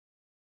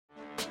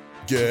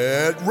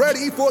Get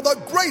ready for the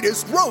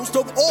greatest roast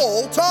of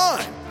all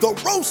time, the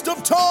Roast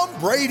of Tom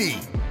Brady,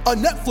 a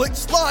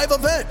Netflix live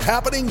event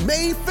happening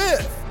May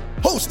 5th.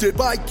 Hosted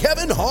by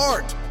Kevin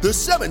Hart, the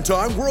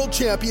 7-time world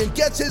champion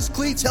gets his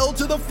cleats held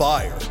to the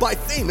fire by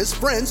famous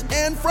friends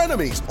and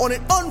frenemies on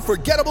an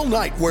unforgettable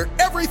night where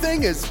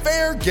everything is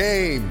fair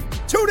game.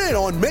 Tune in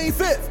on May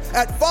 5th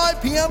at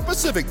 5 p.m.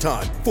 Pacific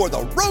time for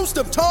the Roast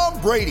of Tom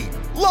Brady,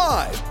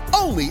 live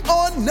only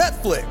on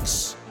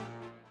Netflix.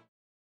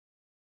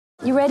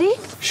 You ready?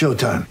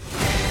 Showtime.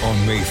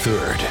 On May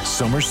 3rd,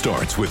 summer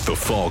starts with The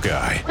Fall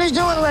Guy. What are you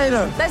doing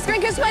later? Let's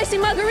drink a spicy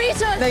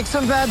margarita. Make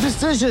some bad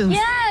decisions.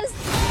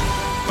 Yes!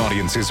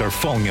 Audiences are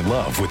falling in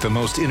love with the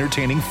most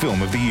entertaining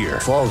film of the year.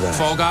 Fall Guy.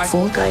 Fall Guy?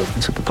 Fall guy.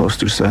 That's what the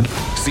poster said.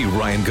 See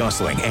Ryan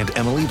Gosling and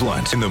Emily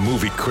Blunt in the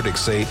movie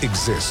critics say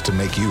exists to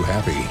make you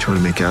happy. Trying to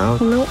make it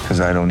out? Nope. Because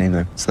I don't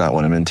either. It's not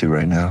what I'm into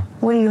right now.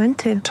 What are you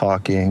into?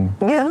 Talking.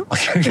 Yeah.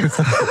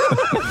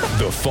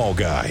 The Fall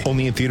Guy.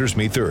 Only in theaters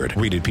May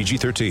 3rd. Rated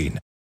PG-13.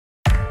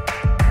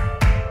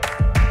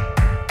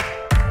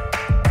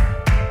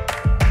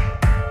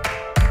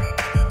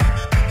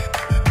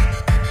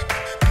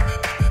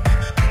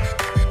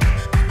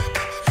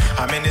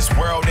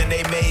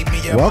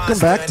 Welcome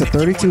back to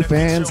 32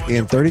 Fans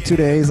in 32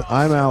 Days.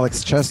 I'm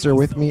Alex Chester.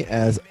 With me,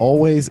 as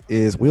always,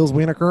 is Wheels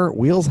Wienerker.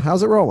 Wheels,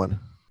 how's it rolling?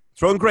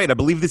 It's rolling great. I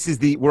believe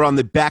we're on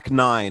the back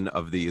 9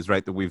 of these,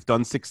 right? That we've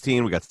done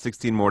 16. We got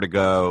 16 more to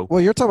go.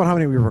 Well, you're talking about how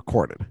many we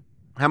recorded.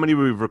 How many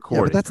we've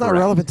recorded? Yeah, but that's not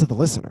relevant to the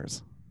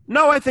listeners.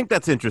 No, I think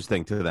that's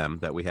interesting to them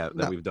that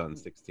we've done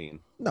 16.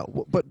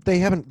 No, but they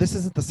haven't. This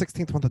isn't the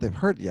 16th one that they've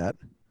heard yet.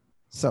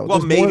 So, well,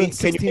 maybe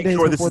can you make days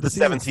sure this is the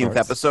season 17th starts.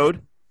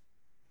 episode?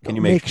 Can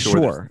you make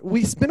sure?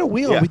 We spin a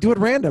wheel and we do it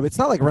random. It's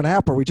not like an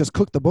app where we just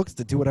cook the books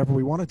to do whatever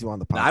we want to do on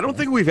the podcast. I don't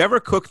think we've ever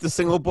cooked a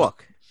single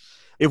book.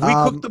 If we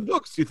cooked the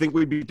books, you think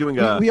we'd be doing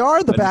we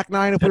are the back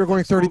 9 if we were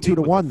going 32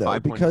 to 1, though,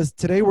 5 because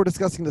today we're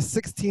discussing the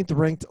 16th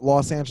ranked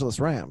Los Angeles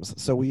Rams.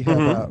 So we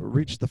have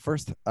reached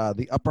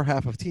the upper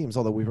half of teams,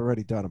 although we've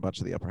already done a bunch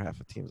of the upper half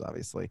of teams,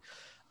 obviously.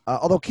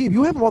 Although, Keith,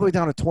 you have them all the way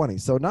down to 20,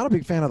 so not a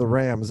big fan of the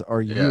Rams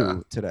are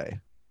you today?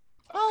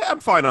 I'm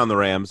fine on the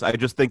Rams. I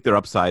just think their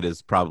upside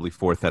is probably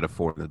 4th out of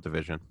 4 in the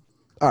division.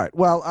 All right.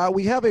 Well,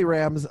 we have a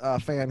Rams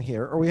fan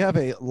here, or we have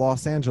a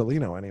Los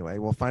Angelino anyway.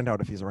 We'll find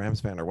out if he's a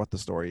Rams fan or what the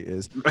story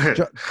is.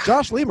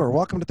 Josh Leamer,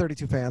 welcome to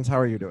 32 Fans. How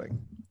are you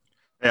doing?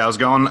 Hey, how's it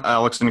going,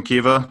 Alex and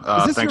Akiva?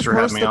 Is this Thanks your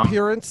for first having me on.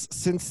 appearance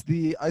since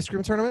the ice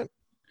cream tournament?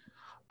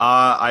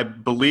 I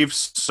believe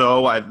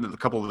so. A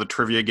couple of the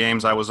trivia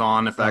games I was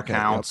on, if that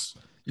counts.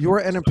 Yep. You're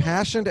an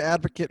impassioned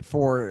advocate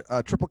for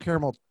triple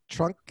caramel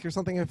trunk or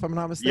something, if I'm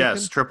not mistaken.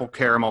 Yes, triple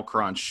caramel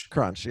crunch.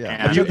 Crunch, yeah.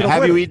 And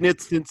Have you eaten it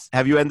since?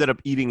 Have you ended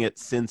up eating it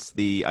since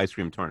the ice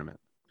cream tournament?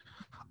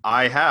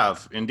 I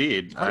have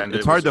indeed. And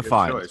It's it hard was to a good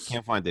find. choice.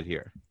 Can't find it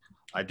here.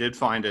 I did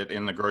find it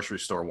in the grocery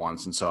store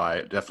once, and so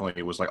I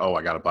definitely was like, "Oh,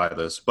 I got to buy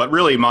this." But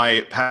really,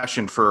 my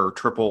passion for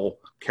triple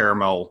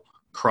caramel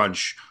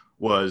crunch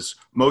was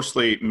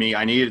mostly me.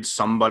 I needed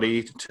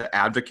somebody to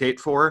advocate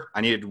for.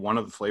 I needed one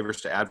of the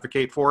flavors to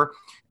advocate for,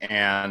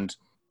 and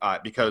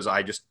because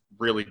I just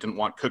really didn't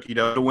want cookie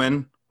dough to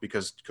win,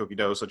 because cookie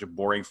dough is such a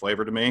boring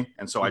flavor to me,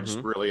 and so I just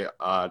really,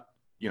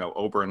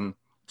 Oberon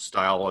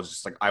style, I was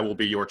just like, I will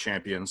be your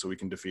champion, so we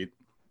can defeat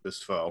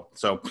this foe.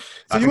 So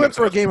you went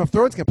for a Game of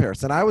Thrones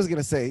comparison. I was going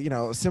to say,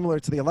 similar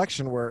to the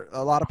election, where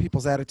a lot of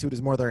people's attitude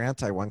is more they're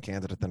anti one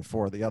candidate than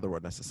for the other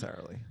one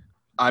necessarily.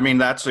 I mean,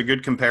 that's a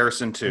good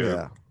comparison too.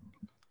 Yeah.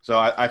 So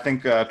I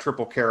think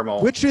triple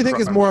caramel. Which do you think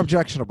is more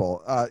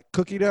objectionable,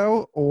 cookie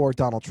dough or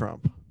Donald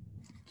Trump?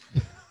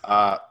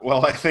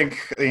 Well, I think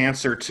the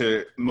answer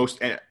to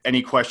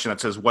any question that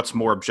says what's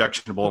more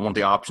objectionable and one of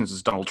the options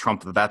is Donald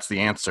Trump, that's the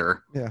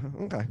answer. Yeah,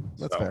 okay.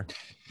 That's So, fair.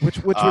 Which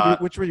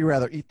would you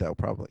rather eat, though?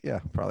 Probably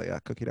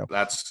cookie dough.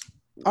 That's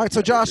all right.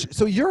 So, Josh,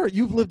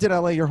 you've lived in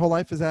LA your whole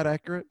life. Is that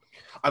accurate?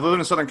 I've lived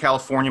in Southern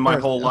California my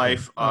whole Okay.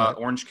 life, All right.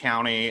 Orange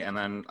County, and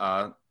then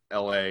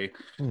LA.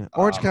 Yeah.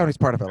 Orange County's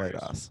part of LA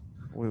to us.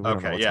 We don't know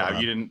Okay, what's yeah, going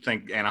on. you didn't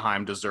think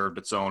Anaheim deserved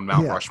its own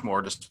Mount Yeah.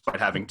 Rushmore despite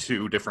having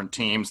 2 different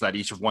teams that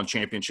each have won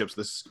championships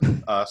this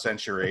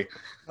century.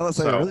 Well, that's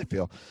how you So- really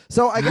feel.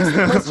 So I guess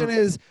the question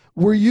is,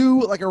 were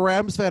you like a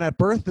Rams fan at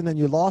birth and then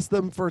you lost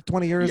them for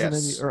 20 years? Yes. And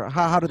then or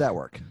how did that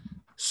work?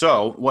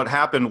 So what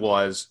happened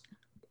was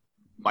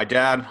my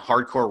dad,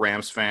 hardcore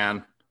Rams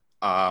fan,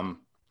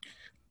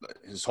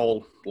 his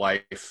whole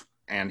life,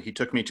 and he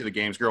took me to the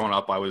games growing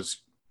up. I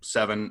was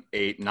 7,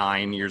 8,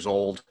 9 years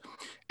old,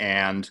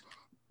 and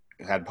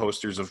had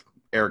posters of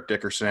Eric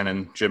Dickerson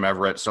and Jim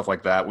Everett, stuff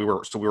like that. We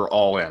were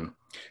all in.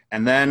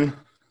 And then,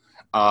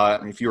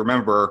 if you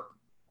remember,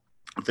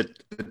 the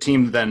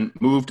team then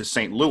moved to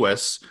St.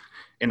 Louis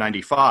in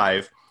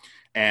 '95,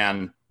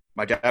 and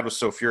my dad was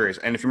so furious.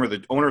 And if you remember,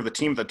 the owner of the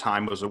team at the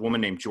time was a woman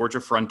named Georgia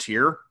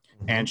Frontier,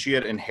 and she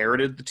had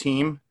inherited the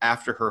team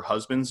after her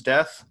husband's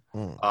death.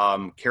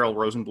 Carol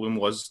Rosenblum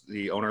was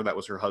the owner. That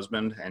was her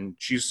husband, and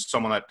she's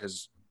someone that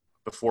has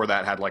before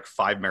that had like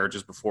 5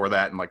 marriages before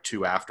that and like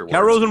 2 afterwards.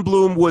 Carol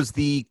Rosenblum was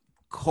the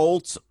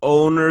Colts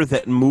owner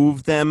that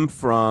moved them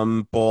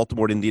from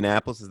Baltimore to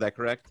Indianapolis. Is that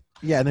correct?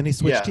 Yeah, and then he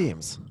switched Yeah.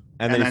 teams.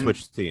 And then he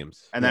switched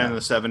teams. And then in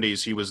the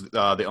 70s, he was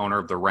the owner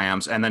of the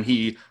Rams. And then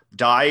he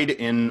died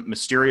in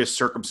mysterious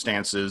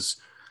circumstances,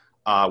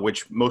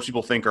 which most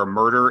people think are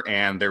murder.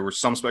 And there was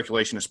some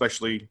speculation,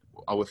 especially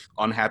with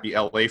unhappy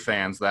LA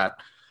fans, that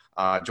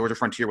Georgia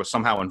Frontier was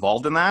somehow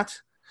involved in that.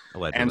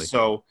 Allegedly. And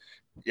so,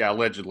 yeah,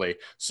 allegedly.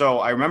 So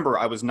I remember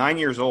I was 9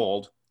 years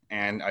old,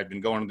 and I'd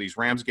been going to these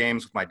Rams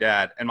games with my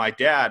dad. And my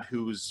dad,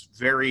 who's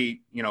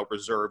very,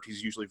 reserved,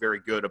 he's usually very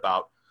good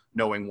about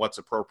knowing what's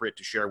appropriate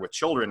to share with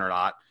children or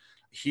not.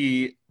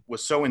 He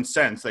was so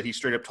incensed that he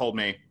straight up told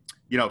me,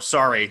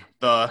 sorry,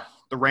 the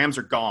Rams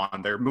are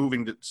gone. They're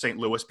moving to St.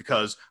 Louis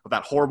because of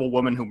that horrible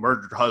woman who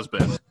murdered her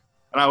husband.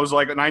 And I was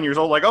like 9 years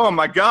old, like, oh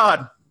my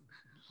God,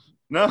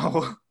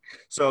 no.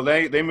 So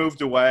they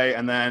moved away.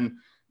 And then,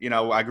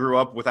 I grew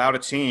up without a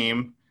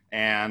team,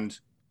 and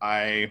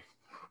I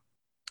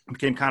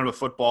became kind of a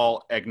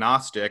football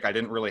agnostic. I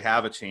didn't really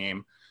have a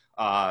team.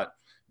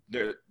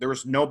 There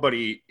was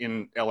nobody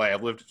in LA.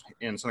 I've lived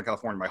in Southern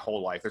California my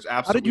whole life. There's How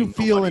absolutely did you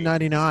feel in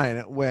nobody.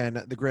 '99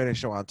 when the Greatest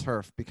Show on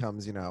Turf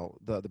becomes,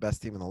 the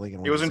best team in the league?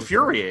 And It was wins the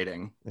Super Bowl?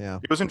 infuriating. Yeah.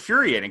 It was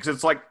infuriating because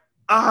it's like,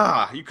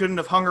 you couldn't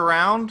have hung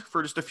around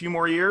for just a few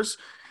more years.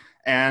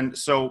 And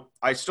so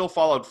I still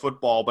followed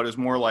football, but it was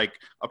more like,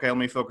 okay, let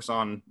me focus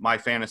on my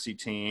fantasy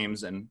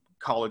teams and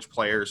college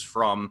players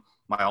from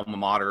my alma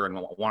mater and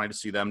wanted to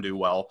see them do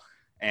well.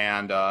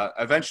 And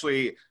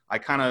eventually I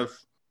kind of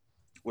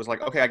was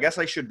like, okay, I guess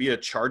I should be a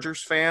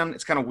Chargers fan.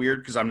 It's kind of weird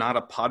because I'm not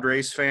a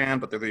Padres fan,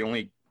 but they're the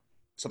only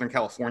Southern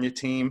California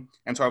team.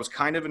 And so I was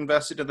kind of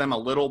invested in them a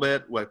little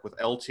bit with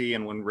LT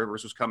and when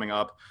Rivers was coming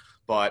up.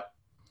 But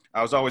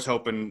I was always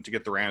hoping to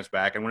get the Rams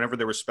back. And whenever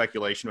there was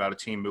speculation about a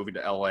team moving to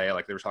LA,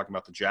 like they were talking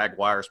about the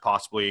Jaguars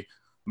possibly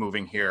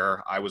moving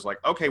here, I was like,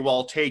 okay, well,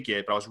 I'll take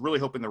it. But I was really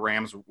hoping the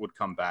Rams would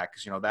come back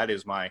because, that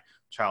is my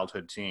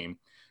childhood team.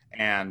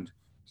 And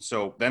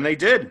so then they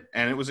did,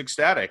 and it was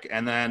ecstatic.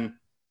 And then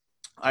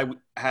I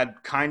had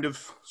kind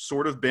of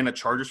sort of been a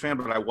Chargers fan,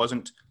 but I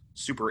wasn't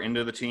super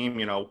into the team,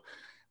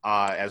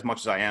 as much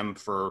as I am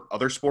for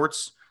other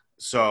sports.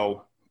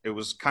 So it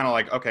was kind of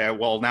like, okay,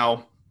 well,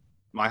 now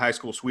my high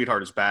school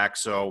sweetheart is back.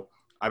 So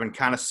I've been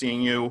kind of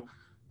seeing you,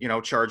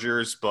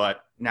 Chargers,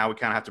 but now we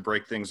kind of have to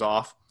break things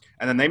off.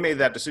 And then they made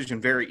that decision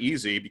very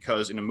easy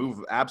because in a move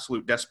of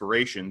absolute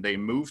desperation, they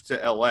moved to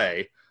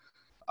LA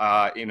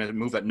in a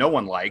move that no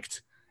one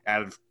liked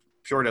out of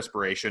pure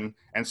desperation.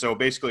 And so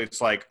basically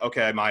it's like,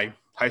 okay, my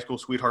high school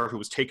sweetheart who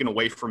was taken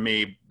away from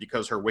me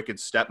because her wicked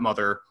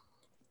stepmother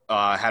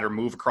had her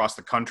move across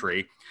the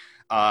country.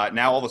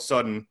 Now all of a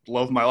sudden,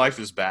 love of my life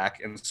is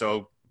back. And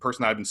so the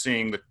person I've been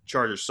seeing, the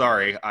Chargers,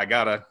 sorry, I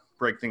got to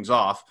break things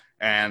off.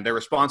 And their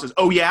response is,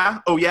 oh yeah?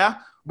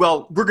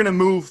 Well, we're going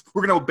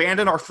to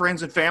abandon our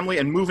friends and family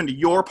and move into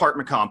your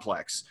apartment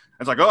complex.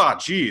 And it's like, oh,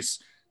 geez.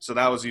 So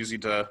that was easy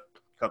to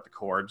cut the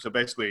cord. So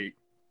basically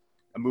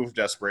a move of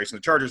desperation.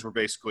 The Chargers were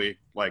basically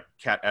like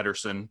Cat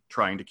Ederson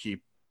trying to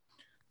keep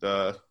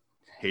the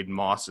Hayden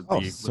Moss at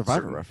the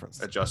Survivor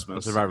reference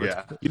adjustments. Survivor.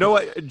 Yeah. You know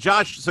what,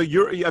 Josh? So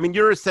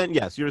you're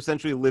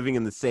essentially living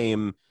in the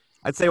same,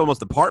 I'd say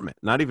almost apartment,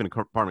 not even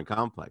apartment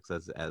complex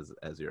as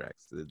your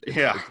ex.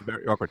 It's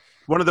very awkward.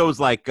 One of those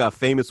like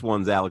famous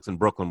ones, Alex, in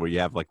Brooklyn, where you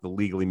have like the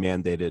legally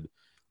mandated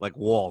like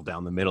wall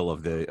down the middle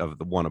of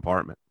the one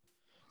apartment.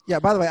 Yeah,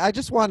 by the way, I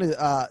just want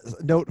to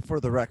note for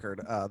the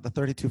record the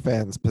 32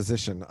 fans'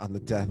 position on the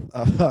death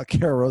of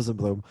Kara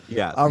Rosenblum.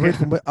 Yeah. I'll read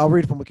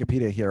from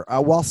Wikipedia here.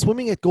 While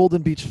swimming at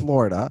Golden Beach,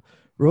 Florida,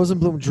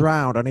 Rosenblum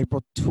drowned on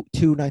April 2,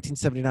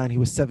 1979. He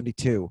was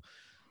 72.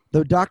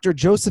 Though Dr.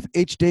 Joseph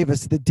H.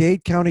 Davis, the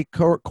Dade County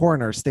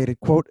coroner, stated,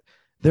 quote,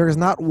 "There is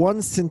not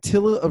one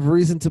scintilla of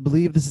reason to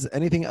believe this is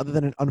anything other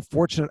than an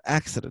unfortunate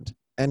accident,"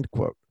 end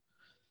quote.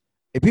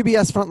 A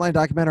PBS Frontline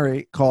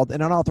documentary called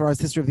An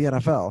Unauthorized History of the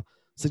NFL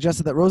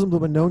suggested that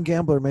Rosenblum, a known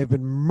gambler, may have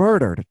been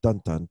murdered.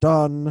 Dun, dun,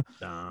 dun.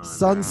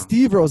 Son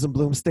Steve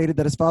Rosenblum stated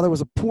that his father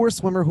was a poor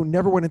swimmer who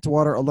never went into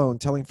water alone,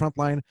 telling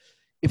Frontline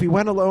if he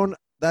went alone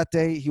that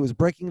day, he was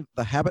breaking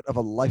the habit of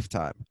a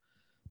lifetime.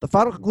 The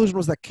final conclusion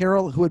was that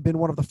Carroll, who had been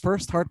one of the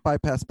first heart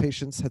bypass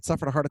patients, had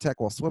suffered a heart attack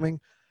while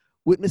swimming.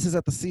 Witnesses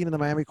at the scene in the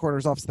Miami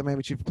Coroner's Office of the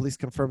Miami Chief of Police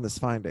confirmed this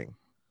finding.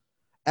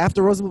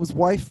 After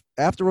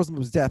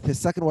Rosenblum's death, his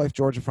second wife,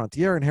 Georgia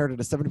Frontier, inherited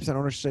a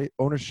 70%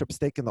 ownership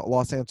stake in the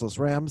Los Angeles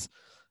Rams.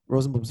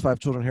 Rosenblum's 5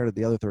 children inherited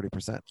the other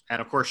 30%.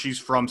 And of course, she's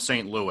from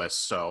St. Louis,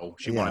 so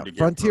she wanted to get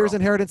Frontier's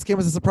inheritance came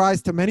as a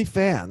surprise to many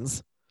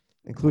fans,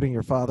 including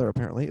your father,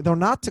 apparently, though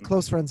not to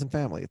close friends and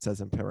family, it says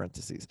in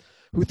parentheses,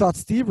 who thought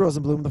Steve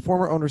Rosenblum, the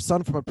former owner's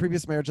son from a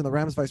previous marriage and the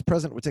Rams vice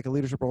president, would take a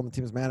leadership role in the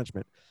team's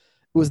management.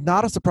 It was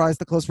not a surprise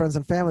to close friends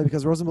and family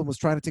because Rosenblum was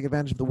trying to take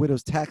advantage of the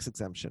widow's tax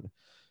exemption.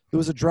 There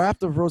was a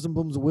draft of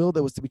Rosenblum's will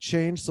that was to be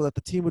changed so that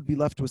the team would be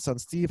left to his son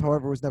Steve,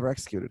 however, it was never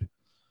executed.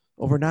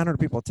 Over 900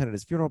 people attended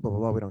his funeral, blah, blah,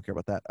 blah. We don't care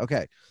about that.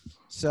 Okay.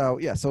 So,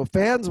 yeah. So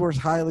fans were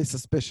highly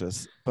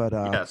suspicious, but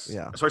yes,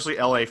 yeah. especially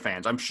LA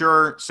fans. I'm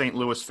sure St.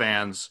 Louis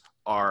fans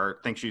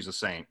think she's a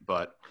saint,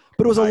 but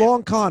But it was a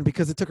long con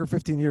because it took her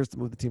 15 years to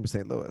move the team to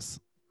St. Louis.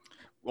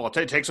 Well,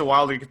 it takes a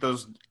while to get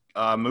those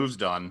moves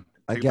done.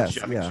 I guess,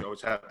 yeah.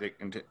 Shows have the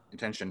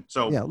intention.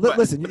 So yeah,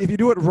 listen, if you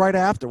do it right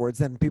afterwards,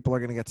 then people are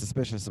going to get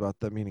suspicious about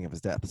the meaning of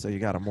his death. So you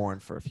got to mourn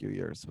for a few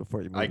years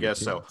before you move. I guess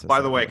so.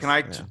 By the way, can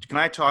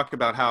I talk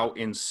about how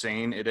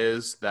insane it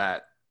is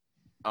that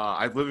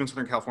I've lived in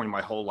Southern California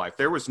my whole life.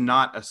 There was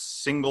not a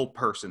single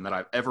person that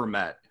I've ever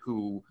met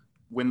who,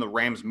 when the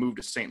Rams moved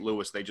to St.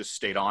 Louis, they just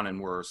stayed on and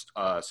were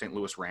a St.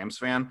 Louis Rams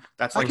fan.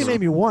 That's like I can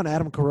name you one,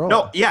 Adam Carolla.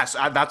 No, yes,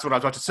 that's what I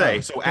was about to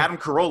say. So Adam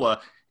Carolla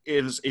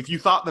is, if you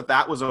thought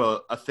that was a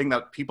thing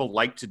that people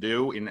like to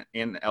do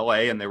in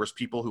LA and there was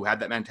people who had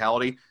that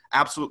mentality,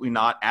 absolutely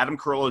not. Adam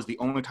Carolla is the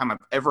only time I've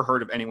ever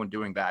heard of anyone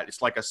doing that.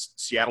 It's like a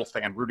Seattle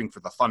fan rooting for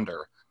the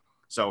Thunder.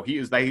 So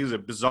he's a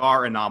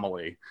bizarre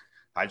anomaly.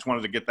 I just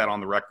wanted to get that on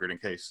the record in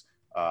case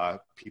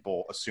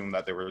people assume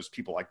that there was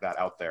people like that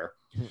out there.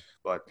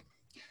 But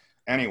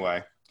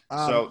anyway,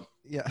 so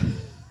yeah.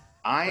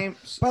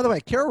 By the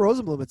way, Carol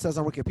Rosenblum, it says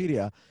on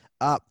Wikipedia,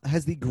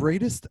 has the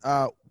greatest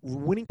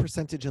winning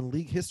percentage in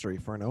league history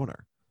for an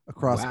owner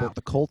across both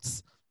the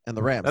Colts and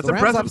the Rams. That's the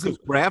Rams impressive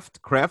because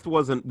Kraft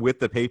wasn't with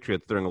the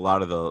Patriots during a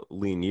lot of the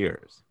lean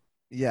years.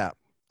 Yeah.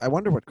 I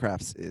wonder what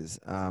Kraft's is.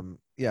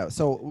 Yeah,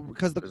 so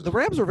because the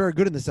Rams were very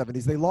good in the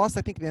 70s. They lost,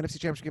 I think, the NFC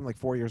Championship game like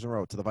 4 years in a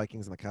row to the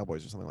Vikings and the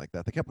Cowboys or something like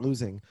that. They kept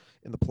losing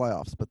in the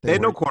playoffs, but they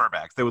had no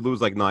quarterbacks. They would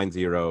lose like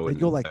 9-0. They'd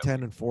go like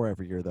 10-4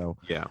 every year, though.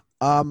 Yeah.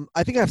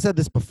 I think I've said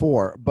this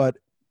before, but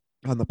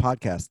on the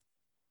podcast.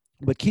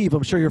 But Keith,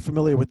 I'm sure you're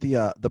familiar with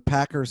the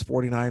Packers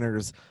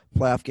 49ers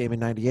playoff game in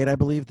 '98, I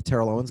believe, the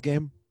Terrell Owens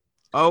game.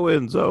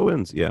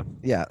 Owens, yeah.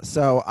 Yeah.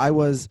 So I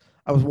was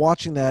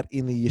watching that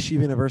in the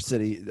Yeshiva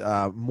University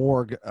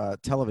morgue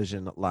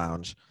television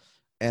lounge,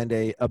 and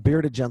a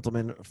bearded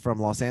gentleman from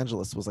Los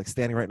Angeles was like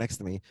standing right next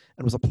to me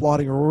and was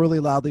applauding really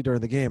loudly during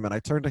the game. And I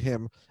turned to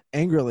him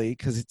angrily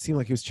because it seemed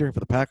like he was cheering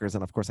for the Packers.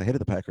 And of course I hated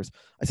the Packers.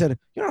 I said,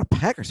 "You're not a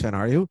Packers fan,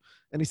 are you?"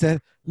 And he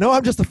said, "No,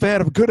 I'm just a fan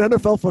of good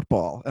NFL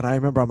football." And I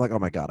remember I'm like, "Oh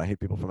my God, I hate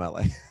people from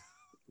LA."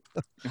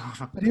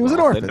 But he was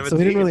an orphan, so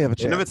he didn't really have a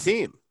chance. Didn't have a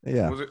team.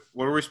 Yeah.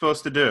 What are we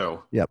supposed to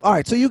do? Yep. All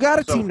right. So you got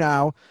a team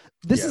now.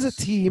 This is a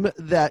team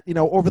that,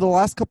 over the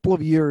last couple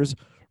of years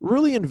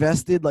really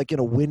invested like in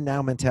a win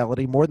now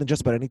mentality more than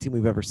just about any team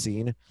we've ever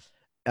seen.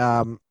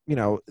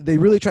 They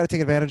really try to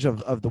take advantage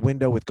of the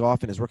window with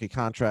Goff and his rookie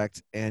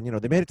contract. And,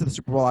 they made it to the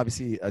Super Bowl,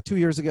 obviously, 2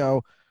 years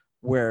ago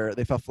where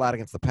they fell flat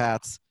against the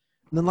Pats.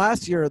 And then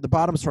last year, the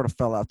bottom sort of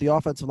fell out. The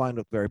offensive line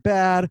looked very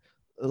bad.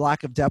 The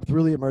lack of depth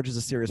really emerges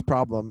a serious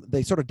problem.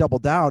 They sort of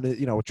doubled down,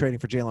 trading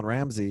for Jalen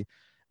Ramsey.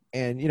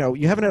 And,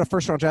 you haven't had a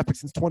first-round draft pick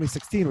since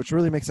 2016, which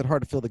really makes it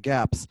hard to fill the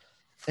gaps.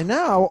 And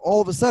now,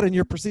 all of a sudden,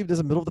 you're perceived as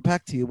a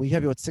middle-of-the-pack team. We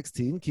have you at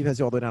 16. Keith has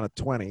you all the way down at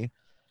 20.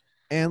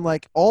 And,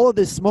 all of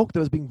this smoke that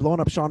was being blown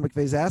up Sean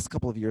McVay's ass a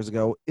couple of years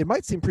ago, it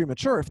might seem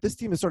premature. If this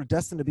team is sort of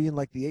destined to be in,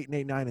 the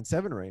 8-8,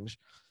 9-7 range,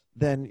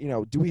 then,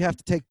 do we have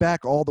to take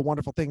back all the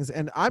wonderful things?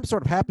 And I'm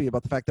sort of happy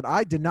about the fact that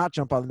I did not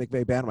jump on the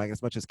McVay bandwagon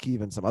as much as Keith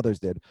and some others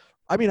did.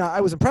 I mean,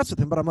 I was impressed with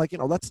him, but I'm like,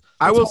 let's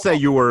I will say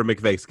you were a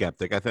McVay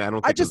skeptic.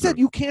 I just said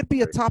you can't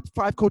be a top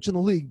 5 coach in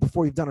the league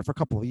before you've done it for a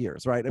couple of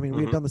years, right? I mean,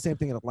 we've done the same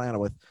thing in Atlanta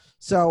with.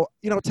 So,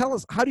 tell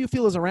us, how do you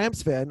feel as a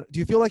Rams fan? Do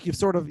you feel like you've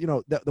sort of,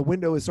 the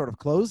window is sort of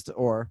closed,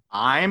 or?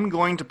 I'm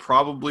going to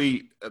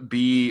probably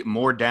be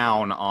more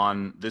down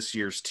on this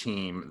year's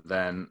team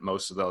than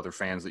most of the other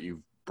fans that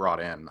you've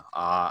brought in.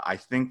 I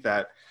think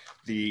that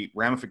the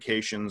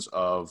ramifications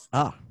of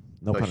no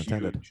pun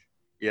intended.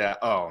 Yeah.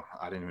 Oh,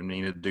 I didn't even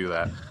mean to do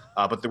that.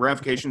 But the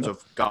ramifications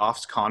of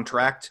Goff's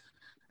contract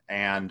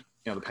and,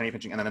 the penny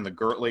pinching, and then the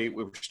Gurley,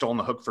 we were still on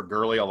the hook for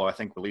Gurley, although I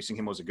think releasing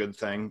him was a good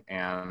thing.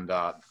 And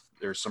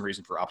there's some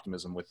reason for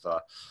optimism with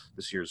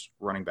this year's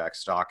running back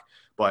stock.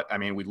 But I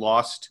mean, we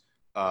lost,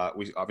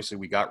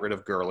 we got rid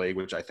of Gurley,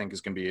 which I think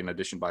is going to be an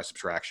addition by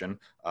subtraction,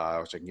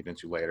 which I can get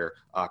into later.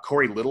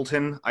 Corey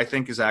Littleton, I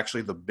think, is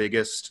actually the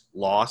biggest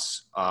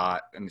loss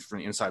from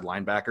the inside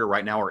linebacker.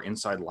 Right now, our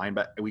inside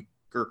linebacker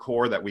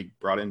core that we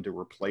brought in to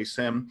replace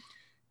him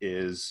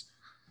is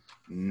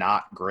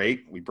not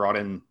great. We brought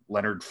in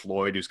Leonard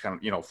Floyd, who's kind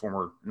of,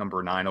 former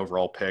number 9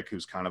 overall pick,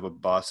 who's kind of a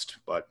bust,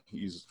 but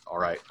he's all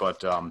right.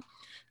 But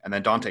and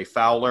then Dante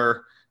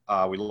Fowler,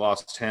 we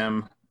lost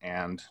him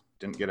and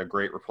didn't get a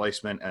great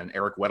replacement. And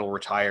Eric Weddle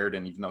retired,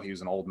 and even though he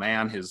was an old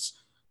man, his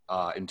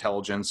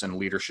intelligence and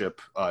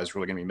leadership is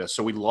really going to be missed.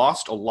 So we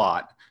lost a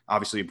lot.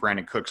 Obviously,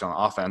 Brandon Cooks on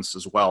offense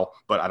as well,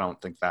 but I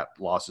don't think that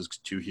loss is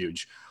too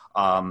huge.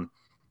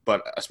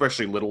 But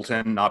especially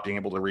Littleton, not being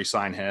able to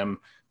re-sign him,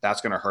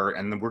 that's going to hurt.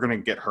 And then we're going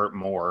to get hurt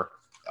more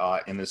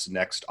in this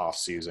next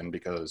offseason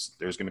because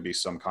there's going to be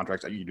some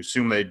contracts. You'd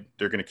assume they're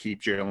going to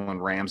keep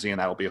Jalen Ramsey, and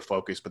that'll be a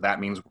focus. But that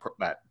means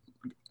that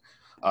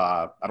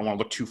I don't want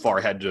to look too far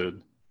ahead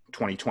to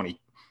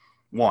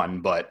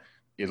 2021, but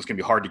it's going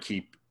to be hard to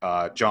keep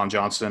John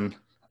Johnson.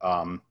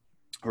 We're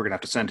going to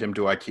have to send him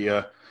to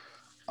IKEA,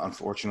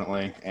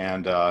 unfortunately.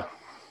 And it's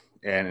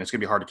going to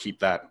be hard to keep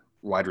that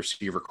wide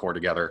receiver core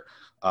together,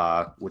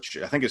 which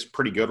I think is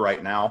pretty good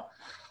right now.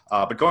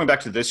 But going back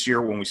to this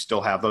year, when we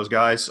still have those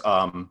guys,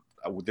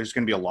 there's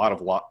going to be a lot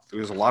of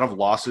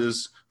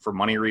losses for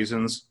money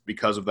reasons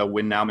because of the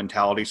win now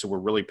mentality. So we're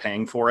really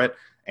paying for it.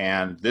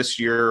 And this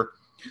year,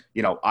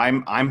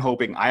 I'm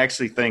hoping. I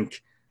actually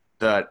think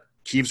that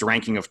Keeve's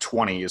ranking of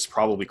 20 is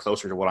probably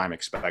closer to what I'm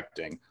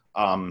expecting.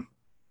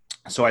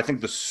 So I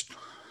think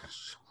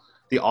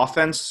the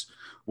offense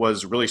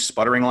was really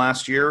sputtering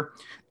last year,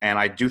 and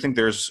I do think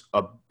there's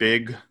a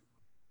big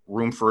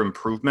room for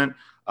improvement.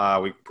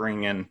 We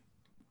bring in,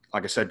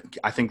 like I said,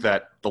 I think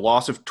that the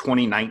loss of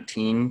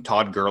 2019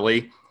 Todd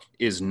Gurley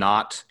is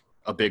not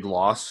a big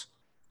loss.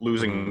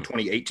 Losing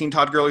 2018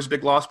 Todd Gurley is a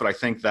big loss, but I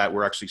think that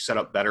we're actually set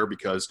up better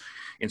because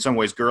in some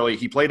ways Gurley,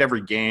 he played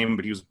every game,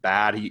 but he was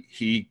bad.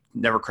 He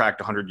never cracked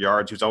 100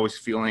 yards. He was always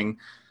feeling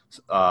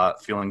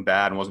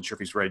bad and wasn't sure if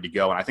he's ready to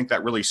go. And I think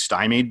that really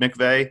stymied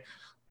McVay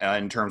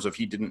in terms of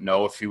he didn't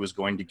know if he was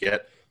going to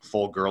get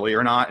full Gurley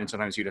or not. And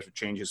sometimes he'd have to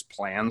change his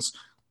plans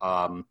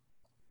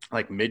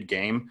like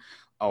mid-game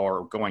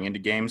or going into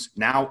games.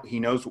 Now he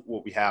knows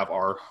what we have,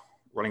 our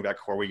running back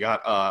core. We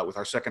got with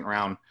our second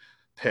round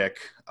pick,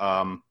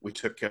 we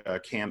took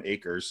Cam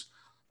Akers,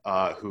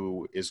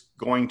 who is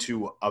going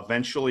to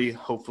eventually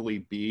hopefully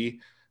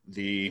be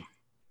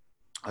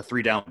a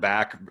 3-down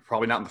back,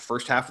 probably not in the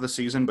first half of the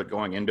season, but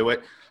going into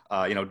it.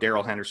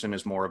 Darrell Henderson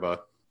is more of a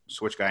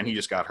switch guy, and he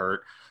just got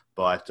hurt,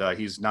 but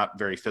he's not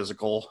very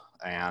physical.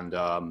 And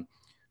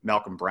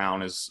Malcolm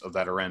Brown is a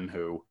veteran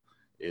who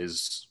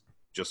is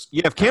just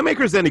if Cam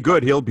Akers is any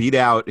good, he'll beat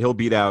out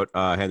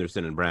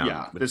Henderson and Brown.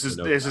 Yeah, this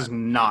is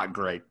not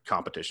great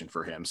competition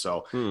for him.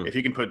 So if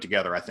he can put it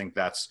together, I think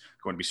that's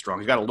going to be strong.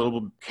 He's got a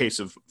little case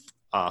of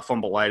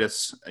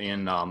fumbleitis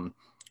in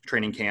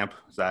training camp,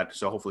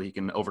 so hopefully he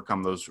can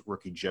overcome those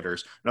rookie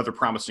jitters. Another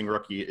promising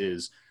rookie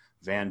is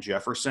Van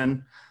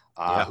Jefferson,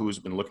 who's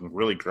been looking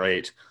really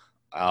great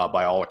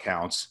by all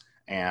accounts.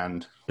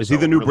 And is he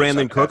the new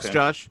Brandon Cooks,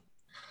 Josh?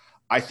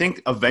 I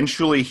think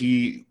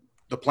eventually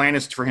the plan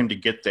is for him to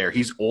get there.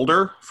 He's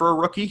older for a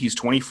rookie. He's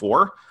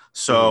 24,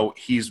 so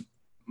he's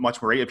much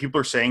more.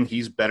 People are saying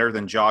he's better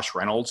than Josh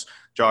Reynolds.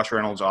 Josh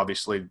Reynolds,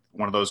 obviously,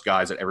 one of those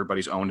guys that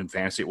everybody's owned in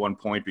fantasy at one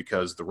point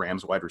because the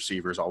Rams wide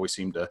receivers there always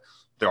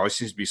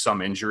seems to be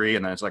some injury,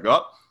 and then it's like,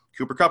 oh,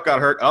 Cooper Kupp got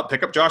hurt. Oh,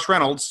 pick up Josh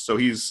Reynolds. So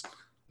he's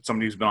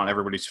somebody who's been on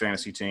everybody's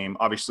fantasy team.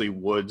 Obviously,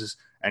 Woods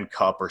and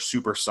Kupp are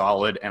super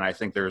solid, and I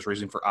think there's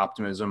reason for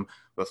optimism.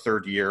 The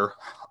third year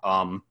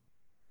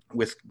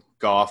with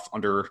Goff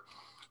under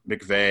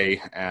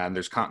McVay, and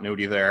there's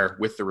continuity there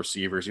with the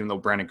receivers. Even though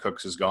Brandon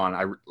Cooks is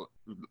gone,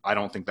 I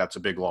don't think that's a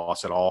big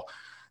loss at all,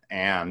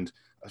 and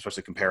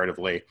especially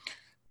comparatively.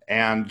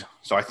 And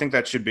so I think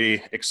that should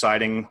be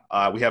exciting.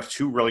 We have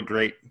two really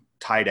great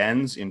tight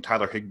ends in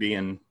Tyler Higbee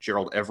and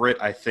Gerald Everett.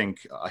 I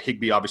think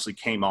Higbee obviously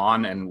came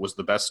on and was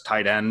the best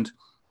tight end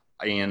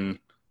in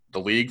the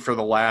league for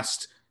the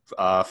last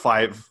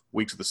 5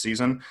 weeks of the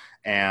season,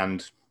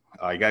 and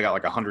he got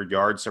like 100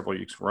 yards several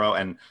weeks in a row,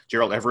 and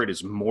Gerald Everett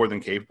is more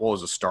than capable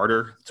as a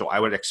starter. So I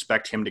would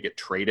expect him to get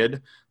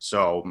traded.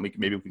 So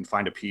maybe we can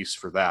find a piece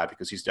for that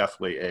because he's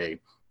definitely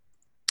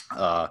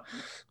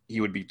he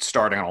would be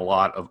starting on a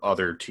lot of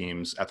other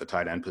teams at the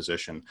tight end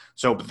position.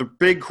 So the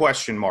big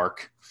question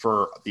mark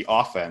for the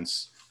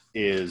offense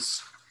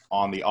is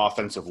on the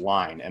offensive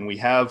line, and we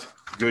have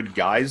good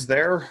guys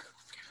there,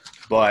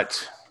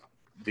 but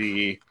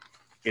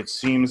it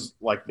seems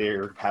like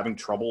they're having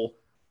trouble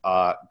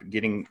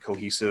getting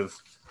cohesive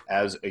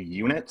as a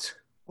unit.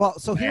 Well,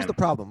 so here's the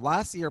problem.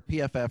 Last year,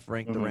 PFF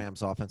ranked the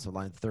Rams' offensive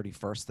line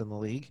 31st in the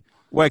league.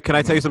 Wait, can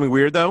I tell you something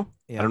weird, though?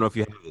 Yeah. I don't know if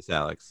you have this,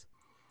 Alex.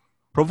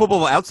 Pro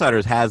Football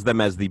Outsiders has them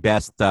as the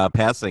best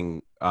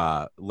passing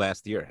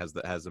last year. Has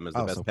them as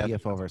the best. So passing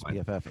PFO versus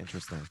PFF,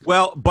 interesting.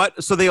 Well,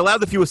 but so they allowed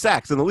the fewest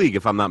sacks in the league,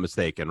 if I'm not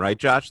mistaken, right,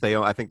 Josh?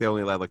 I think they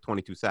only allowed like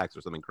 22 sacks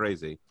or something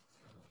crazy.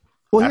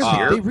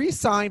 Well, they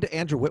re-signed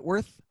Andrew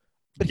Whitworth,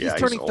 but he's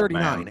turning old,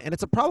 39, man. And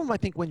it's a problem, I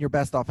think, when your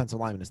best offensive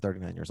lineman is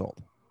 39 years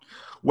old.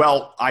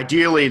 Well,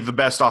 ideally, the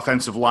best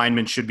offensive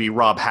lineman should be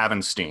Rob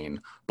Havenstein,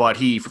 but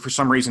he, for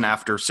some reason,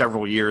 after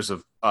several years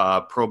of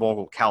Pro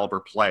Bowl caliber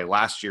play,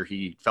 last year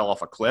he fell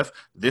off a cliff.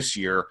 This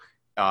year,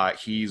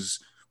 he's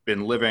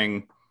been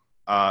living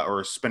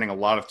or spending a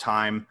lot of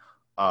time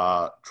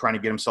trying to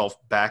get himself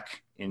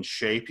back in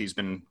shape. He's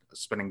been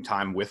spending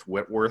time with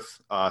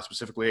Whitworth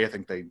specifically. I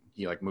think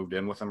he moved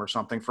in with him or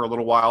something for a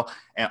little while.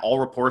 And all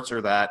reports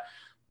are that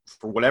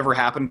for whatever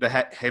happened to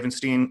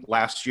Havenstein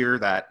last year,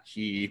 that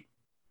he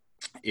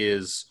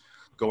is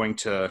going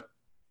to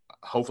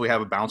hopefully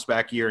have a bounce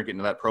back year and get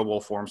into that Pro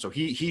Bowl form. So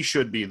he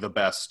should be the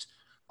best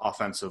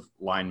offensive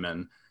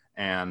lineman,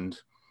 and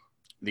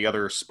the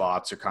other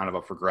spots are kind of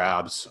up for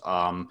grabs.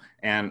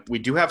 And we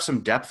do have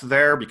some depth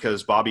there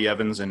because Bobby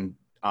Evans and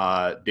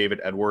David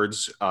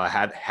Edwards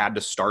had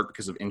to start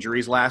because of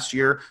injuries last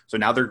year. So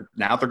now they're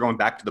going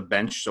back to the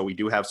bench. So we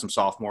do have some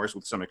sophomores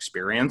with some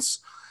experience.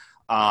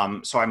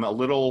 So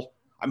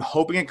I'm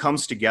hoping it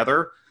comes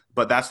together,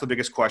 but that's the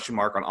biggest question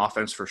mark on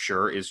offense for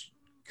sure, is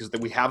because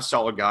we have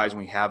solid guys and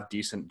we have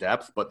decent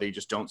depth, but they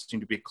just don't seem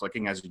to be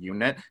clicking as a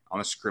unit. On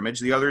a scrimmage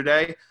the other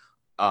day,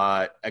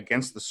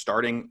 against the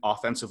starting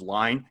offensive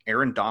line,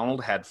 Aaron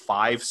Donald had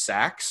 5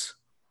 sacks.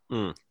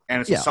 And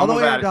it's although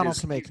Aaron Donald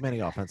can make many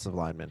offensive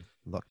linemen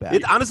look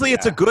bad. Honestly,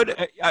 it's a good.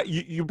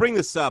 You bring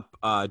this up,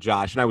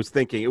 Josh, and I was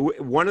thinking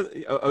one of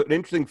an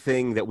interesting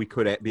thing that we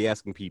could be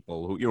asking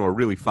people who are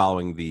really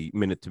following the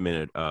minute to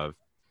minute of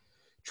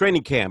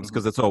training camps,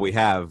 because that's all we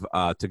have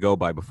to go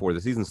by before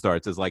the season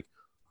starts, is like,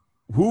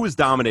 who is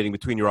dominating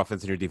between your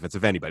offense and your defense,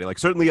 if anybody? Like,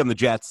 certainly on the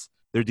Jets,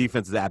 their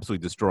defense is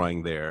absolutely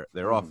destroying their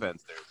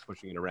offense. They're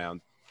pushing it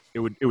around. It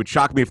would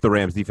shock me if the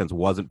Rams defense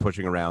wasn't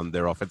pushing around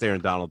their offense.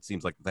 Aaron Donald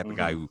seems like the type of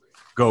guy who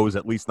goes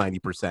at least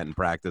 90% in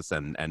practice,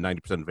 and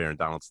 90% of Aaron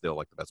Donald's still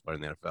like the best player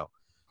in the NFL.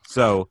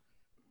 So,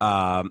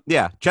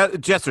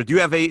 Jester, do you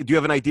have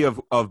an idea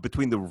of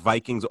between the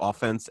Vikings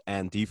offense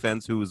and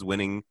defense who is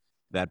winning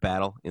that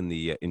battle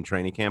in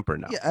training camp, or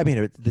no? Yeah, I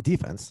mean, the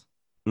defense.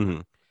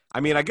 Mm-hmm. I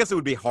mean, I guess it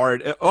would be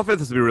hard. Offense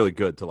has to be really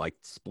good to like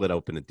split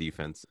open a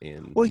defense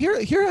in. Well, here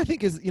I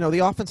think is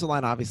the offensive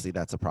line. Obviously,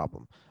 that's a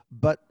problem.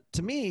 But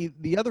to me,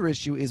 the other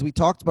issue is we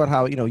talked about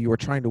how you were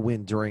trying to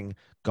win during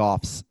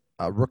Goff's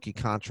rookie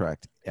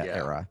contract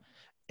era,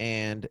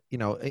 and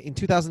in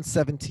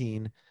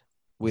 2017,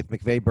 with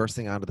McVay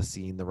bursting onto the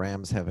scene, the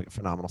Rams have a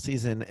phenomenal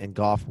season, and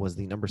Goff was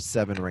the number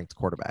 7 ranked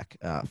quarterback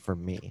for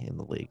me in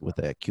the league with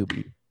a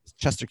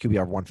Chester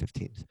QBR of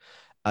 115.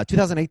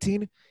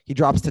 2018, he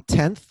drops to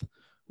 10th.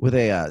 With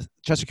a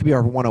Chester QBR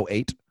of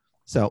 108,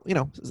 so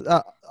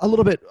a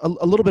little bit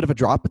of a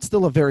drop, but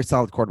still a very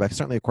solid quarterback.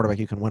 Certainly a quarterback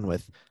you can win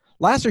with.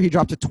 Last year he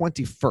dropped to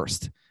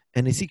 21st,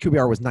 and his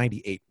CQBR was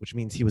 98, which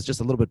means he was just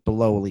a little bit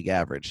below league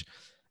average.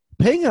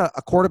 Paying a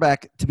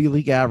quarterback to be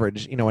league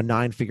average, a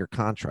 9-figure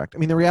contract. I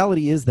mean, the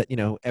reality is that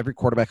every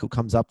quarterback who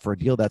comes up for a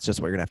deal, that's just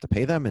what you're gonna have to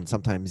pay them. And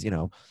sometimes you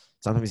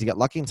get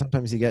lucky, and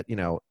sometimes you get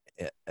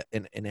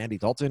in Andy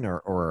Dalton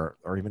or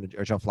even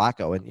Joe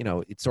Flacco. And,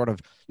 it's sort of,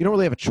 you don't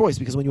really have a choice,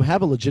 because when you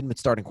have a legitimate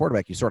starting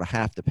quarterback, you sort of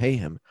have to pay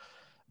him.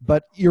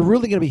 But you're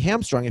really going to be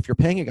hamstrung if you're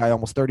paying a guy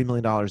almost $30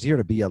 million a year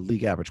to be a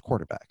league average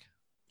quarterback.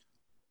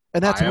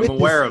 And that's I am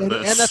aware of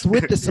this. And that's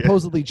with this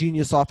supposedly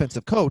genius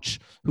offensive coach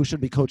who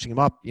should be coaching him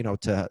up,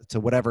 to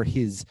whatever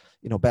his,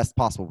 best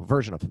possible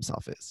version of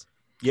himself is.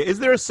 Yeah. Is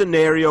there a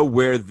scenario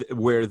where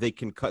they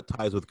can cut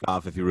ties with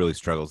Goff if he really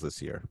struggles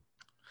this year?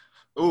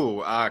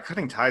 Ooh,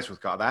 cutting ties with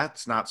God.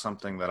 That's not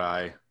something that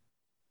I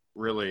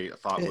really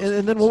thought was.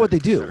 And then what would they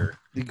do? Considered.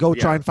 They go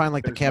try and find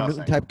like the Cam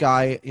Newton type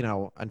guy,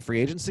 on free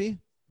agency?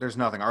 There's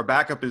nothing. Our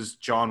backup is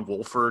John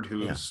Wolford,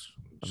 who's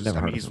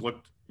he's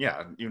looked.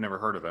 Yeah, you've never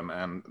heard of him,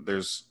 and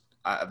there's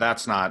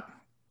that's not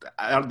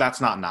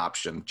an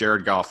option.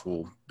 Jared Goff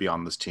will be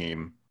on this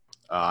team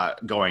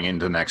going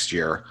into next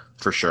year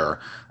for sure,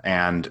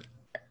 and.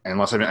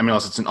 Unless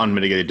it's an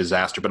unmitigated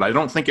disaster, but I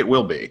don't think it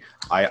will be.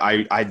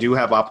 I do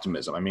have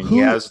optimism. I mean, he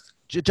has.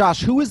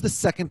 Josh, who is the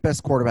second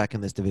best quarterback in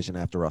this division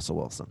after Russell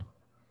Wilson?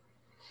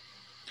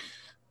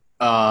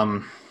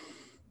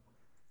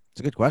 It's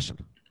a good question.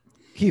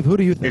 Keith, who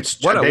do you think? It's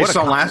based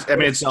on last. I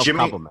mean, it's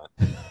Jimmy.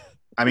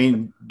 I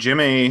mean,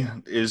 Jimmy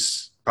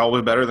is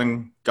probably better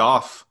than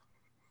Goff.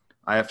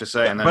 I have to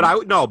say, and then, but I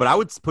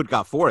would put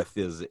Goff fourth.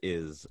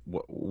 Is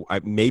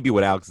maybe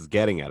what Alex is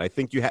getting at. I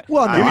think you have.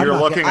 Well, no, you're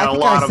looking at a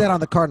lot. I think I said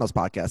on the Cardinals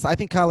podcast. I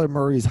think Kyler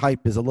Murray's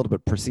hype is a little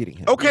bit preceding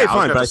him. Okay,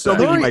 fine, but I still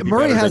think he might be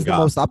Murray better has than the Goff.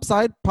 most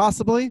upside,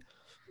 possibly,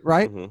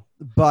 right?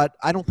 Mm-hmm. But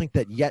I don't think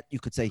that yet you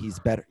could say he's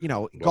better.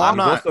 Goff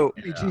also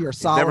are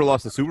solid. Never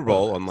lost a Super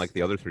Bowl, unlike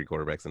the other 3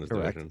 quarterbacks in his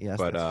Correct. division. Yes,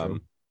 but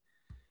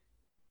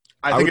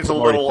I think it's a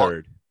little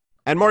third.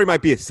 And Murray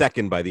might be a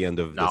second by the end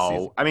of the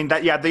season. I mean,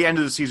 at the end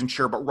of the season,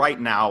 sure. But right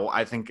now,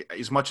 I think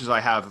as much as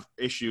I have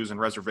issues and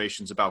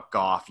reservations about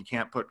Goff, you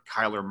can't put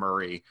Kyler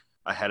Murray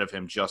ahead of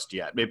him just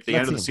yet. Maybe the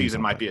end of the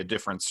season might be a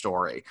different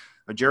story.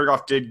 But Jared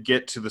Goff did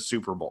get to the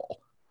Super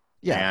Bowl.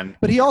 Yeah,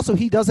 but he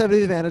does have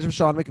the advantage of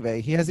Sean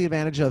McVay. He has the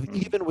advantage of,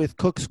 even with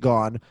Cooks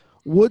gone,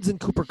 Woods and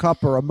Cooper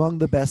Kupp are among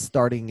the best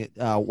starting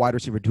wide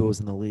receiver duos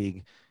in the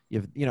league.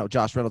 You have,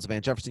 Josh Reynolds,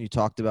 Van Jefferson, you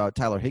talked about,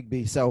 Tyler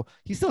Higbee. So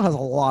he still has a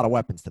lot of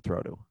weapons to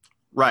throw to.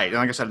 Right, and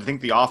like I said, I think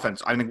the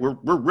offense. I think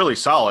we're really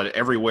solid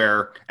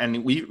everywhere,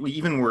 and we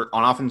even we're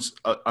on offense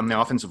on the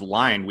offensive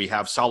line. We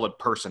have solid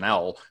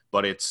personnel,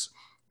 but it's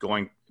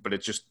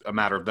just a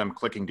matter of them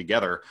clicking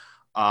together.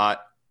 And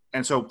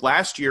so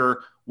last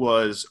year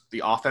was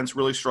the offense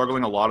really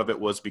struggling. A lot of it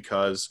was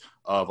because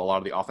of a lot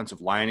of the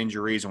offensive line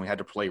injuries, and we had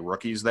to play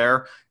rookies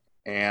there.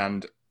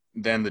 And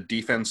then the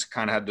defense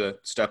kind of had to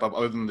step up,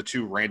 other than the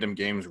 2 random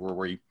games where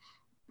we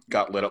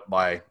got lit up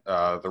by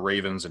the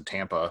Ravens and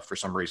Tampa for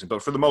some reason.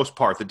 But for the most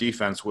part, the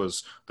defense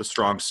was the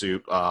strong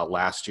suit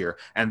last year.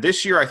 And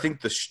this year, I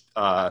think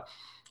the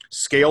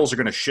scales are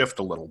going to shift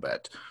a little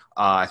bit.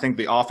 I think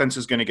the offense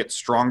is going to get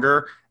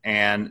stronger,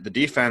 and the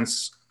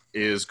defense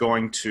is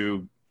going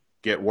to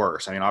get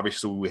worse. I mean,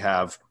 obviously, we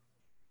have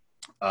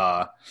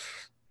the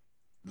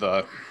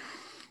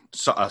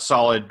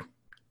solid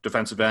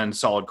defensive end,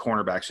 solid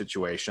cornerback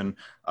situation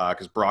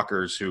because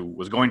Brockers, who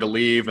was going to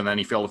leave, and then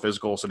he failed a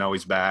physical, so now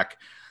he's back.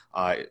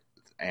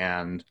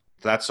 And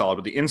that's solid.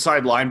 But the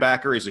inside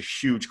linebacker is a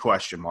huge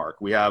question mark.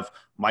 We have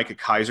Micah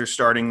Kiser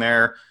starting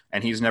there,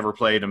 and he's never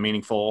played a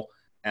meaningful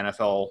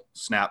NFL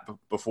snap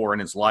before in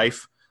his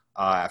life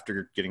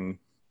after getting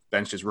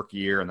benched his rookie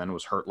year and then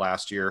was hurt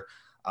last year.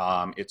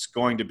 It's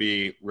going to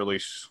be really,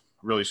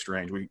 really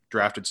strange. We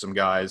drafted some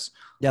guys.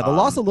 Yeah, the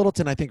loss of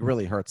Littleton, I think,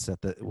 really hurts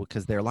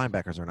because their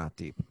linebackers are not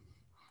deep.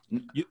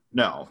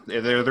 No,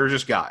 they're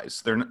just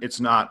guys. It's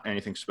not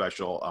anything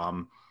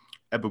special.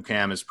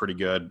 Ebukam is pretty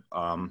good,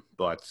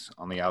 but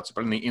on the outside,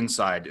 but on the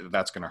inside,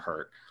 that's going to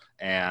hurt.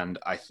 And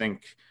I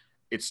think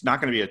it's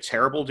not going to be a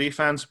terrible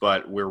defense,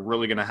 but we're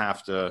really going to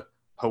have to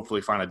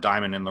hopefully find a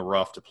diamond in the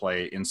rough to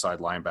play inside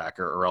linebacker,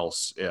 or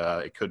else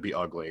it could be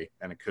ugly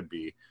and it could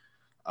be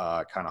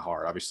kind of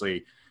hard.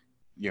 Obviously,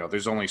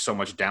 there's only so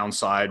much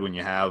downside when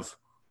you have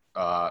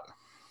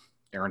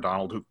Aaron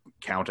Donald who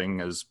counting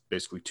as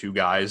basically two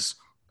guys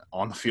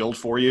on the field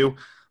for you.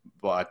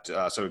 But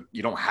so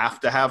you don't have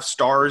to have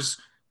stars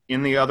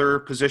in the other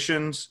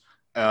positions,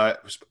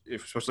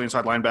 especially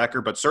inside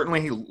linebacker, but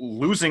certainly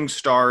losing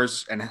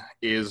stars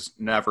is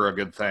never a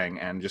good thing.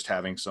 And just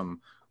having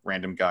some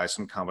random guys,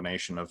 some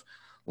combination of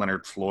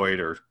Leonard Floyd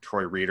or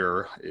Troy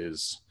Reader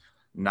is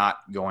not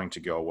going to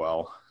go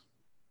well.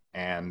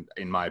 And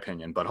in my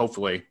opinion, but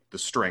hopefully the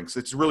strengths,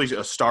 it's really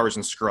a stars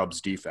and scrubs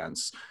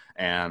defense.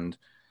 And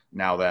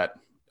now that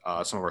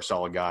some of our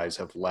solid guys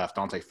have left,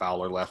 Dante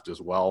Fowler left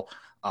as well.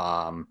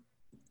 And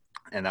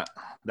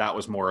that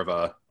was more of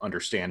a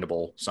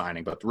understandable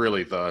signing, but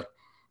really the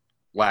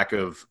lack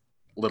of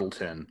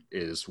Littleton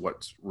is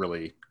what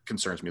really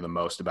concerns me the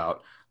most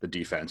about the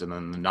defense. And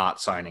then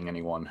not signing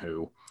anyone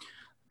who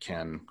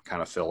can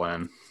kind of fill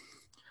in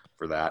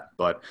for that.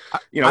 But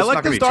I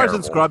like the stars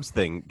and scrubs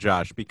thing,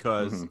 Josh,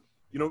 because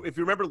if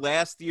you remember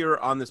last year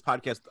on this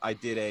podcast, I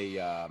did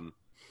a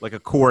like a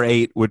core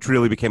 8, which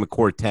really became a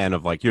core 10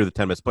 of like, here are the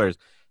 10 best players.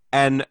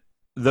 And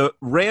the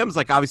Rams,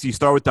 like, obviously you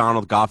start with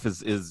Donald. Goff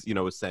is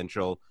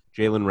essential.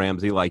 Jalen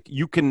Ramsey, like,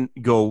 you can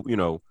go,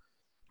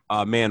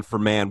 man for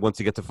man once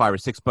you get to 5 or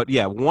 6. But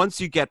yeah, once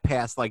you get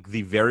past like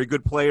the very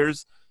good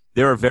players,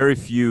 there are very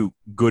few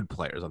good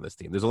players on this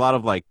team. There's a lot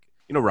of like,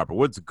 Robert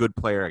Woods a good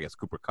player. I guess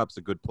Cooper Kupp's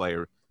a good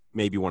player.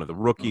 Maybe one of the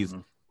rookies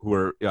who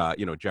are,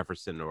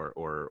 Jefferson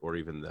or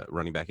even the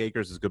running back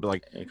Akers is good. But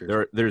like,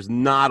 there's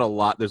not a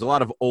lot. There's a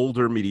lot of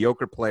older,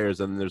 mediocre players,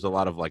 and there's a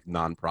lot of like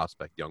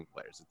non-prospect young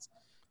players.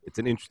 It's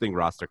an interesting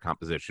roster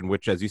composition,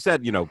 which, as you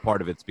said,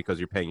 part of it's because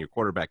you're paying your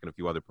quarterback and a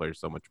few other players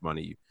so much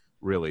money.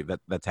 Really,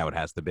 that's how it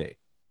has to be.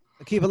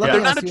 Okay, but let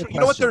me ask you a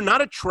question. What? They're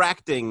not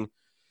attracting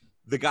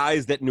the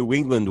guys that New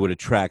England would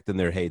attract in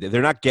their heyday.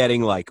 They're not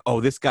getting like,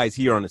 oh, this guy's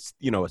here on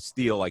a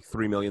steal, like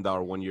 $3 million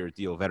 1-year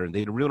deal veteran.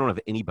 They really don't have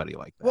anybody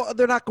like that. Well,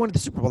 they're not going to the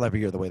Super Bowl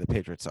every year the way the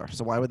Patriots are.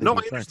 So why would they? No,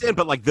 I understand,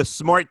 but like the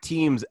smart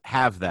teams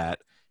have that,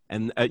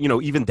 and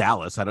even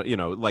Dallas. I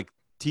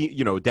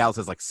don't, Dallas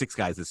has like 6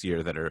 guys this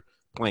year that are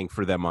playing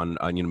for them on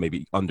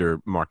maybe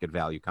under market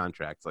value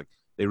contracts. Like,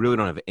 they really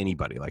don't have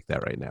anybody like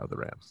that right now, the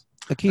Rams.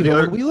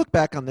 Akiva, when we look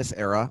back on this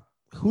era,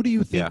 who do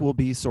you think will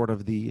be sort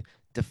of the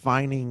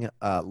defining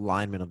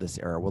lineman of this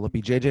era? Will it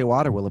be J.J.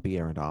 Watt or will it be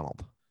Aaron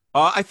Donald?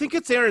 I think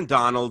it's Aaron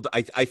Donald.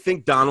 I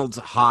think Donald's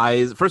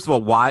highs. First of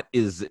all, Watt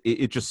it's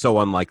just so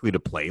unlikely to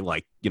play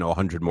like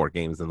 100 more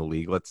games in the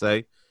league. Let's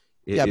say.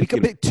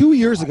 Because 2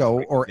 years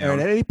ago, or at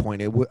any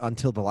point,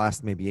 until the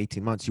last maybe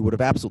 18 months, you would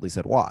have absolutely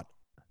said Watt.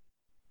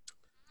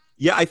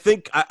 Yeah, I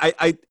think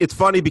I it's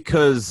funny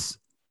because.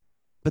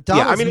 But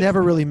Donald's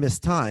never really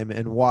missed time,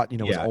 and Watt,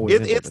 was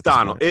always it's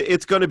Donald.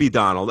 It's going to be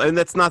Donald, and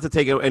that's not to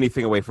take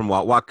anything away from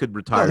Watt. Watt could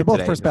retire. They're both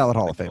today, first ballot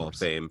Hall of Famers. Hall of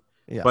Fame.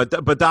 Yeah.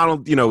 But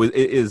Donald,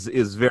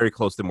 is very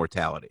close to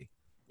mortality.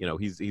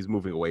 He's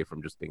moving away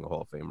from just being a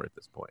Hall of Famer at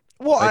this point.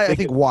 Well, I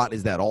think Watt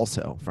is that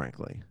also,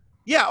 frankly.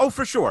 Yeah,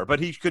 for sure. But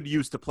he could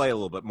use to play a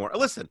little bit more.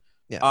 Listen.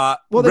 Yeah.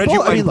 Reggie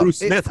White and Bruce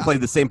Smith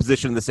played the same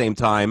position at the same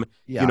time.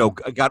 Yeah.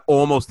 Got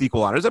almost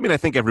equal honors. I mean, I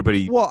think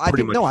everybody. Well,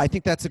 I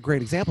think that's a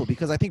great example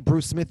because I think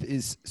Bruce Smith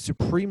is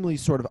supremely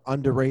sort of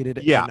underrated.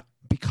 Yeah.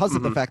 Because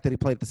of the fact that he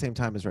played at the same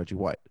time as Reggie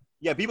White.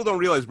 Yeah, people don't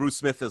realize Bruce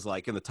Smith is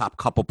like in the top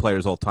couple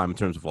players all time in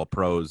terms of all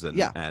pros, and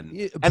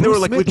they Bruce were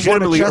like Smith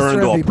legitimately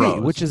earned all MVP,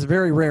 pros, which is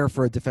very rare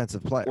for a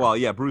defensive player. Well,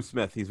 yeah, Bruce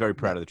Smith, he's very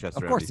proud of the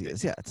Chester. Of course MVP. he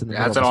is. Yeah, it's in the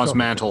that's on his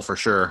mantle for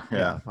sure.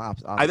 Yeah,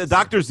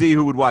 Dr. Z,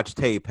 who would watch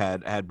tape,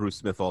 had Bruce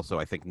Smith also,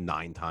 I think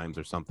 9 times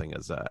or something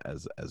as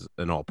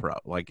an all pro.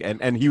 Like,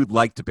 and he would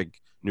like to pick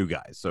new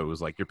guys, so it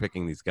was like you're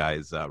picking these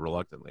guys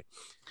reluctantly.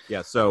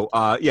 Yeah, so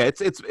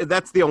it's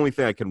that's the only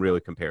thing I can really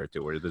compare it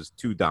to, where there's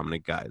 2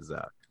 dominant guys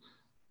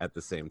at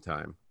the same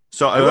time.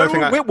 So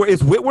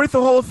is Whitworth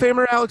a Hall of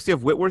Famer, Alex? Do you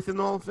have Whitworth in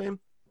the Hall of Fame?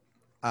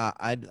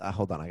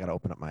 Hold on. I got to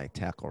open up my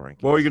tackle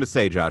ranking. What were you going to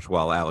say, Josh,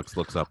 while Alex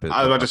looks up his... I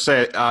was about to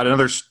say,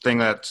 another thing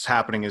that's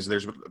happening is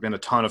there's been a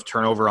ton of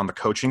turnover on the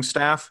coaching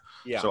staff.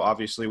 Yeah. So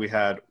obviously we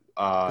had...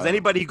 Because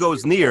anybody who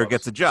goes near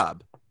gets a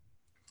job.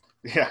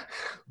 Yeah.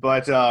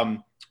 But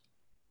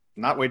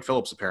not Wade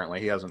Phillips,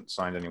 apparently. He hasn't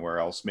signed anywhere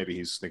else. Maybe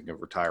he's thinking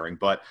of retiring.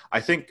 But I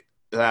think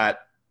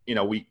that,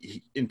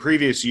 in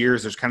previous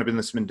years, there's kind of been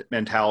this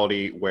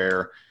mentality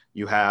where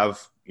you have,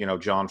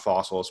 John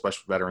Fossil, a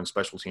veteran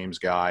special teams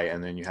guy,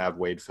 and then you have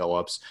Wade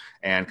Phillips,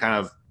 and kind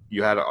of,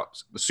 you had a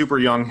super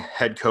young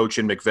head coach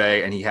in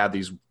McVay, and he had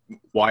these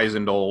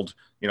wizened old,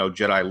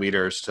 Jedi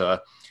leaders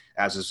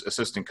as his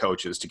assistant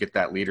coaches to get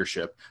that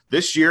leadership.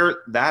 This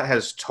year, that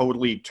has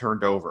totally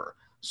turned over.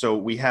 So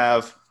we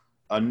have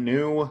a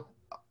new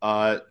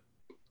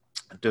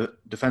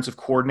defensive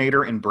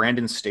coordinator in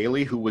Brandon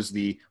Staley, who was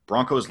the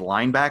Broncos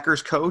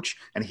linebackers coach,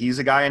 and he's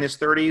a guy in his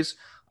 30s.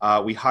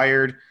 We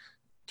hired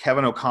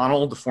Kevin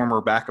O'Connell, the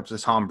former backup to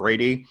Tom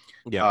Brady,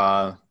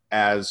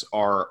 as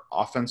our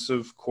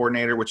offensive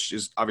coordinator, which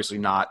is obviously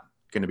not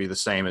going to be the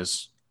same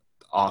as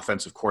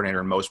offensive coordinator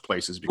in most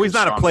places. Because he's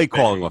not Sean a play McVay,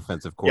 calling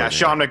offensive coordinator. Yeah,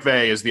 Sean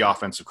McVay is the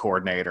offensive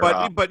coordinator.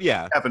 But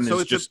yeah, Kevin so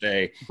is just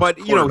a But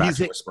quarterback he's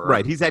whisperer.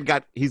 right. He's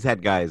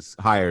had guys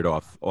hired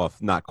off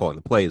not calling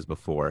the plays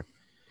before.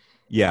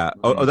 Yeah,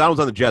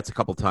 O'Donnell's on the Jets a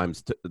couple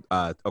times.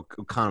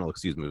 O'Connell,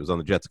 was on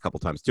the Jets a couple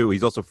times too.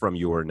 He's also from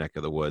your neck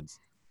of the woods.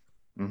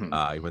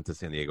 He went to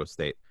San Diego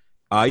State.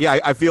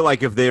 I feel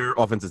like if their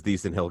offense is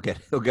decent, he'll get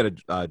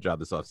a job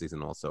this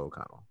offseason. Also,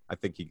 O'Connell. I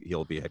think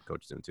he'll be a head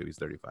coach soon too. He's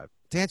 35.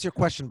 To answer your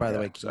question, by the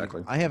way,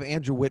 exactly. I have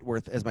Andrew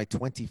Whitworth as my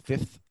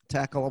 25th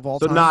tackle of all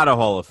time. So not a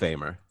Hall of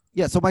Famer.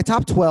 Yeah, so my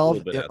top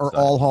 12 bit are outside.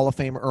 all Hall of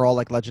Fame, or all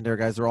like legendary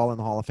guys. They're all in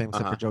the Hall of Fame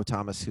except for Joe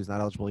Thomas, who's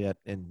not eligible yet,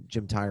 and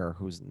Jim Tyrer,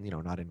 who's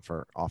not in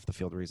for off the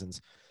field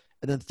reasons.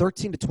 And then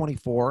 13 to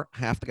 24,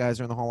 half the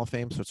guys are in the Hall of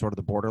Fame, so it's sort of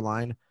the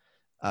borderline.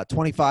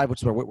 25, which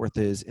is where Whitworth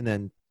is, and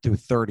then through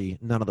 30,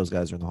 none of those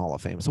guys are in the Hall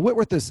of Fame. So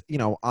Whitworth is,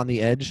 on the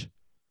edge.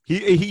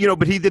 He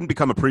but he didn't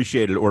become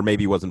appreciated, or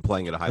maybe he wasn't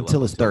playing at a high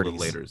Until level his 30s.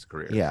 later in his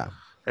career. Yeah.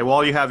 Hey,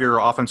 while you have your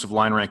offensive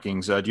line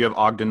rankings, do you have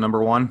Ogden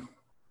number 1?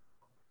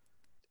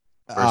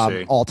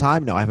 All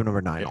time? No, I have a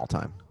number 9 all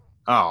time.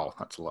 Oh,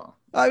 that's low.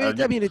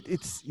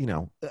 It's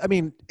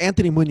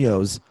Anthony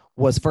Munoz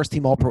was first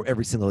team All-Pro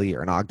every single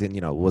year, and Ogden,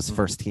 was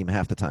first team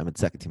half the time and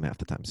second team half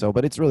the time. So,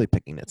 but it's really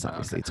picking nits.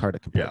 Obviously, it's hard to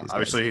compare. Yeah, these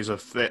obviously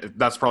guys.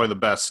 that's probably the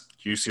best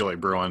UCLA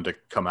Bruin to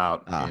come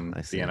out in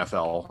I the see.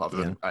 NFL, other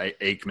than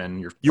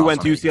Aikman. You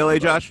went to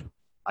UCLA, Josh?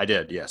 I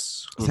did,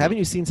 yes. So haven't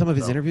you seen some of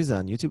his interviews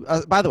on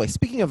YouTube? By the way,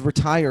 speaking of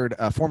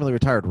formerly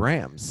retired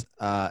Rams,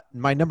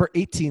 my number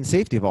 18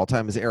 safety of all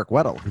time is Eric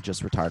Weddle, who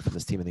just retired from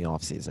this team in the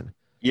offseason.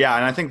 Yeah,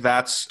 and I think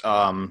that's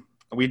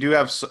we do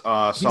have He's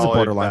solid a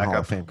borderline backup.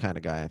 Hall of Fame kind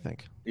of guy, I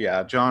think.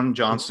 Yeah, John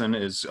Johnson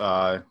is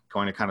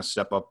going to kind of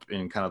step up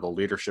in kind of the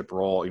leadership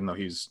role, even though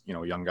he's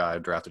a young guy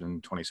drafted in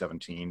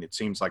 2017. It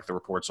seems like the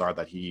reports are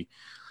that he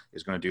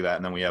is going to do that.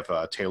 And then we have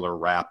Taylor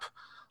Rapp,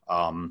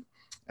 and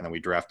then we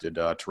drafted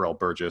Terrell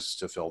Burgess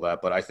to fill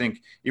that. But I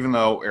think even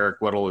though Eric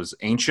Weddle is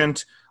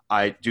ancient,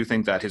 I do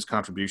think that his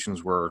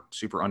contributions were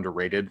super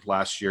underrated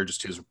last year.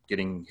 Just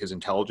getting his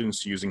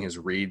intelligence, using his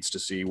reads to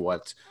see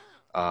what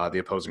the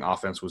opposing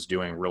offense was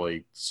doing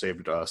really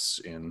saved us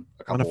in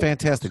a couple On a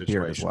fantastic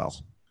beard as well.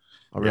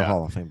 A real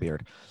Hall of Fame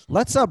beard.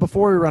 Let's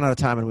before we run out of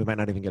time, and we might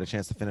not even get a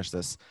chance to finish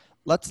this.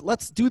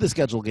 Let's do the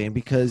schedule game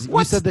because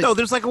you said that. No,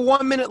 there's like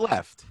 1 minute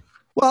left.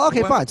 Well,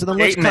 okay, fine. So then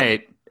let's 8 and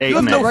 8. You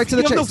have no right to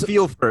the You have no chase.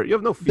 feel for. You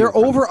have no feel. Their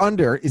for over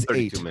under is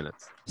 32 8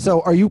 minutes.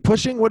 So are you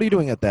pushing? What are you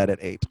doing at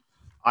 8?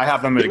 I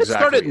have them at Didn't it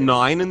start exactly at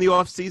 9 in the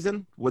off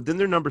season? Well, didn't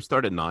their number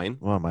start at 9?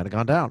 Well, it might have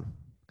gone down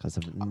because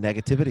of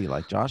negativity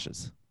like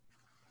Josh's.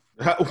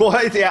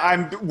 Well,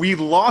 yeah, we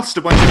lost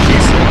a bunch of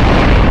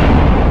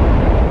pieces.